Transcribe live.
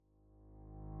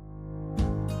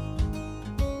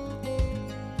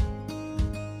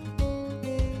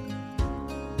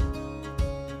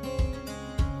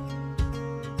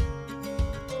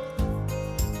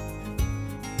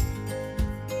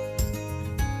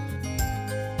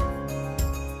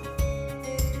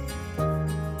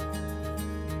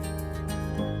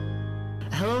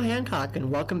Hello, Hancock,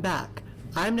 and welcome back.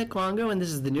 I'm Nick Longo, and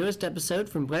this is the newest episode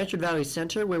from Blanchard Valley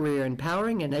Center, where we are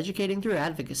empowering and educating through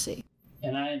advocacy.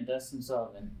 And I am Dustin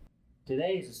Sullivan.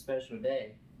 Today is a special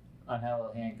day on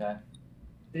Hello, Hancock.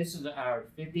 This is our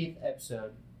 50th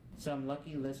episode. Some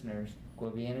lucky listeners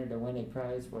will be entered to win a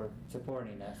prize for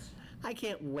supporting us. I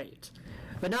can't wait.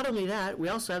 But not only that, we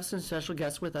also have some special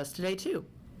guests with us today, too.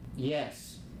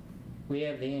 Yes, we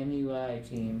have the MUI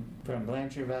team from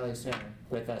Blanchard Valley Center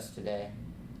with us today.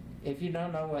 If you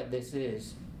don't know what this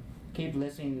is, keep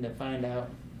listening to find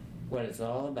out what it's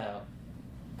all about.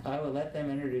 I will let them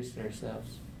introduce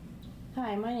themselves.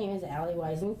 Hi, my name is Allie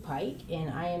Weising-Pike, and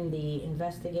I am the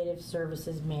Investigative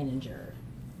Services Manager.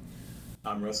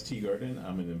 I'm Russ Teagarden.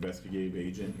 I'm an investigative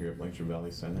agent here at Blanchard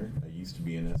Valley Center. I used to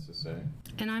be an SSA.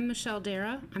 And I'm Michelle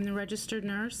Dara. I'm the registered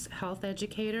nurse, health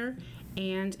educator,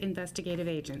 and investigative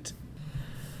agent.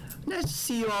 Nice to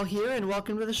see you all here, and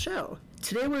welcome to the show.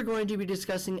 Today we're going to be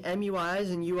discussing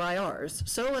MUIs and UIRs,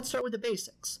 so let's start with the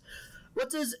basics.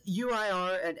 What does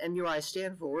UIR and MUI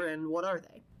stand for, and what are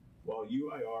they? Well,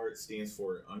 UIR stands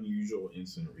for Unusual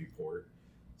Incident Report.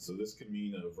 So this can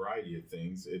mean a variety of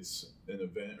things. It's an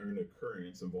event or an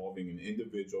occurrence involving an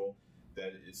individual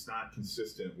that it's not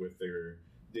consistent with their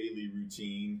daily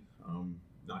routine,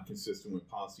 not consistent with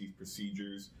policies,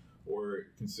 procedures, or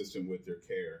consistent with their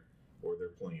care or their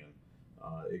plan.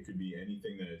 It could be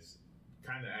anything that's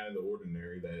kind of out of the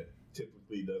ordinary that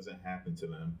typically doesn't happen to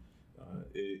them.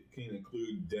 It can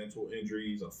include dental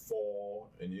injuries, a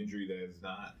fall, an injury that is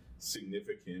not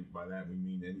significant. By that we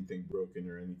mean anything broken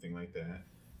or anything like that.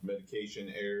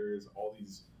 Medication errors, all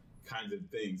these kinds of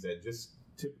things that just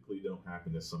typically don't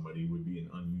happen to somebody would be an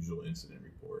unusual incident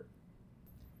report.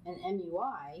 And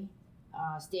MUI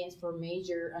stands for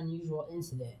Major Unusual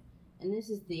Incident. And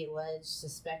this is the alleged,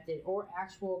 suspected, or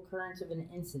actual occurrence of an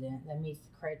incident that meets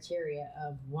the criteria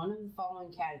of one of the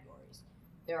following categories.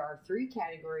 There are 3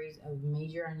 categories of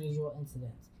major unusual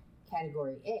incidents.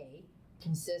 Category A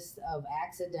consists of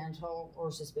accidental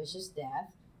or suspicious death,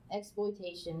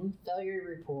 exploitation, failure to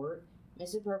report,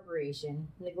 misappropriation,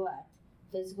 neglect,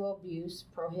 physical abuse,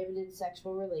 prohibited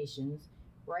sexual relations,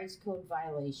 rights code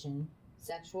violation,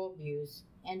 sexual abuse,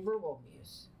 and verbal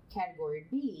abuse. Category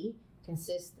B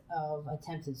consists of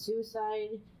attempted suicide,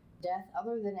 death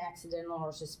other than accidental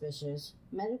or suspicious,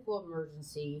 medical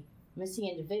emergency, missing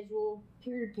individual,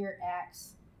 peer-to-peer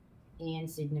acts, and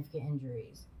significant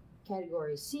injuries.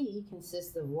 Category C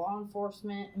consists of law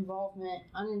enforcement involvement,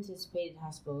 unanticipated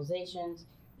hospitalizations,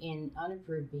 and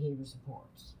unapproved behavior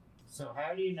supports. So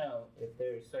how do you know if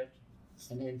there is such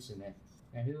an incident,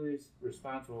 and who is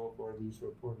responsible for these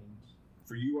reportings?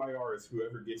 For UIRs,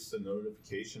 whoever gets the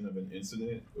notification of an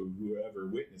incident or whoever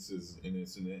witnesses an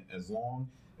incident, as long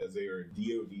as they are a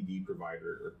DODD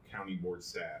provider or county board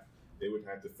staff, they would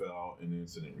have to fill out an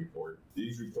incident report.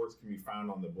 These reports can be found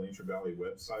on the Blanchard Valley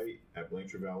website at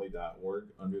blanchardvalley.org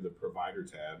under the Provider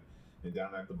tab, and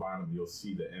down at the bottom you'll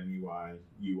see the MUI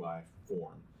UI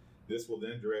form. This will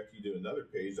then direct you to another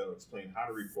page that will explain how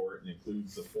to report and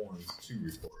includes the forms to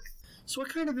report. So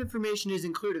what kind of information is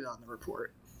included on the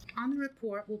report? On the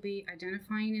report will be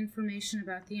identifying information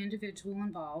about the individual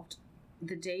involved,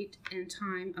 the date and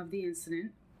time of the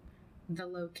incident, the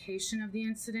location of the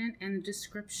incident, and the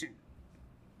description,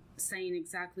 saying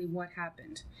exactly what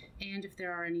happened, and if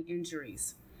there are any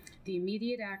injuries. The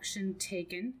immediate action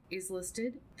taken is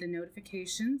listed, the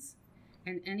notifications,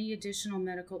 and any additional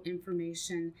medical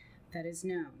information that is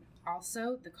known.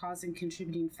 Also, the cause and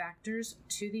contributing factors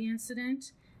to the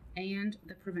incident and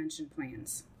the prevention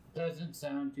plans. Doesn't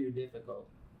sound too difficult.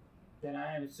 Then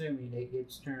I am assuming it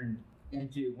gets turned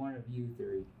into one of you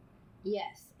 3.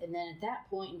 Yes, and then at that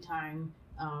point in time,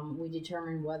 we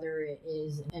determine whether it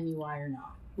is MUI or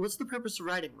not. What's the purpose of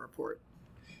writing a report?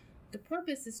 The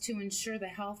purpose is to ensure the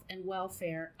health and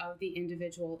welfare of the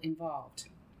individual involved.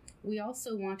 We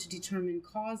also want to determine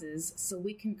causes so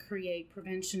we can create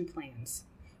prevention plans.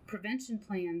 Prevention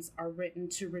plans are written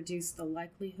to reduce the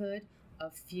likelihood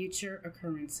of future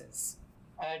occurrences.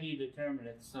 How do you determine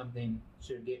if something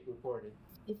should get reported?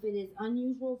 If it is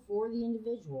unusual for the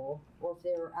individual, or if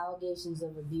there are allegations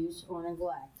of abuse or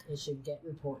neglect, it should get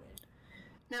reported.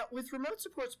 Now, with remote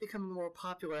supports becoming more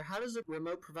popular, how does a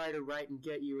remote provider write and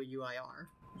get you a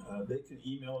UIR? They can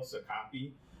email us a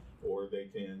copy, or they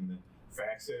can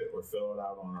fax it or fill it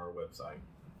out on our website.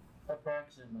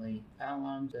 Approximately, how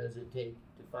long does it take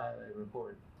to file a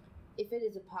report? If it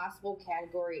is a possible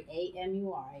Category A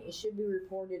MUI, it should be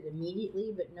reported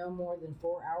immediately but no more than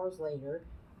 4 hours later.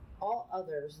 All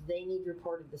others, they need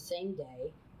reported the same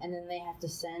day, and then they have to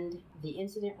send the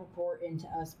incident report in to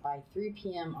us by 3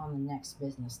 p.m. on the next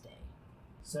business day.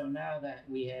 So now that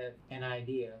we have an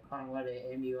idea on what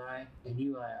a MUI and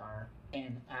UI are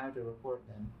and how to report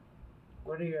them,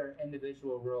 what are your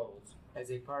individual roles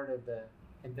as a part of the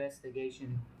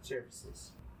investigation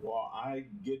services? Well, I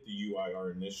get the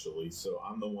UIR initially, so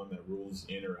I'm the one that rules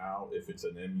in or out if it's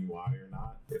an MUI or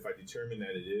not. If I determine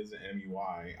that it is an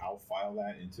MUI, I'll file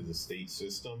that into the state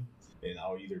system, and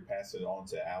I'll either pass it on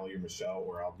to Allie or Michelle,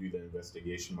 or I'll do the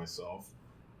investigation myself,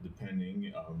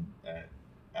 depending at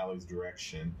Allie's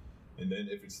direction. And then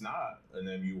if it's not an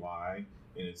MUI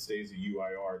and it stays a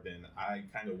UIR, then I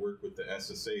kind of work with the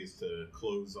SSAs to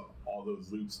close all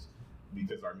those loops,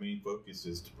 because our main focus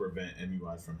is to prevent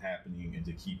MUIs from happening and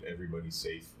to keep everybody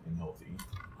safe and healthy.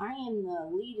 I am the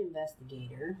lead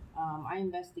investigator. I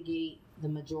investigate the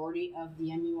majority of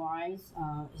the MUIs,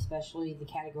 especially the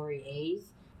Category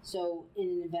A's. So in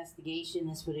an investigation,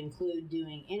 this would include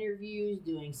doing interviews,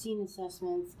 doing scene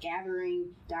assessments, gathering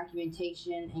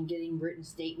documentation, and getting written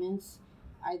statements.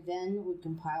 I then would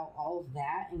compile all of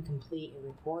that and complete a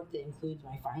report that includes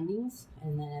my findings.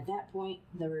 And then at that point,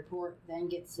 the report then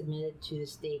gets submitted to the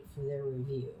state for their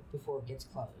review before it gets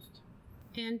closed.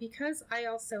 And because I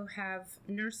also have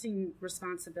nursing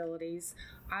responsibilities,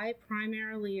 I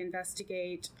primarily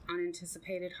investigate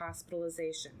unanticipated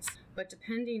hospitalizations. But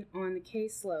depending on the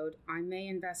caseload, I may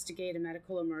investigate a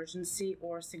medical emergency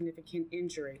or significant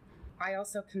injury. I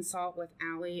also consult with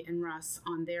Allie and Russ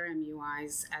on their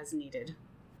MUIs as needed.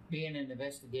 Being an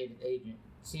investigative agent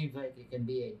seems like it can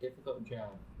be a difficult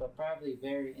job, but probably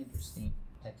very interesting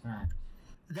at times.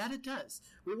 That it does.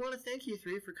 We want to thank you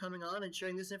three for coming on and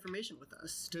sharing this information with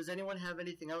us. Does anyone have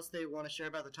anything else they want to share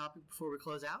about the topic before we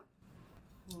close out?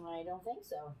 I don't think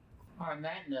so. On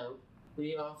that note,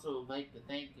 we also like to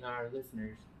thank our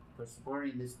listeners for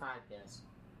supporting this podcast.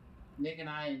 Nick and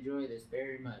I enjoy this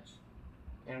very much,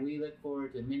 and we look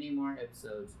forward to many more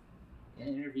episodes and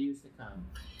interviews to come.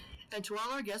 And to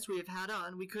all our guests we have had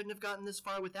on, we couldn't have gotten this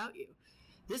far without you.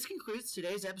 This concludes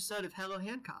today's episode of Hello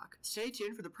Hancock. Stay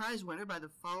tuned for the prize winner by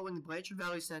following the Blanchard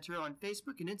Valley Center on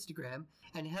Facebook and Instagram,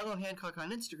 and Hello Hancock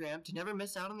on Instagram to never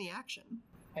miss out on the action.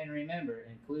 And remember,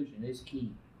 inclusion is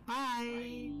key. Bye.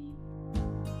 Bye.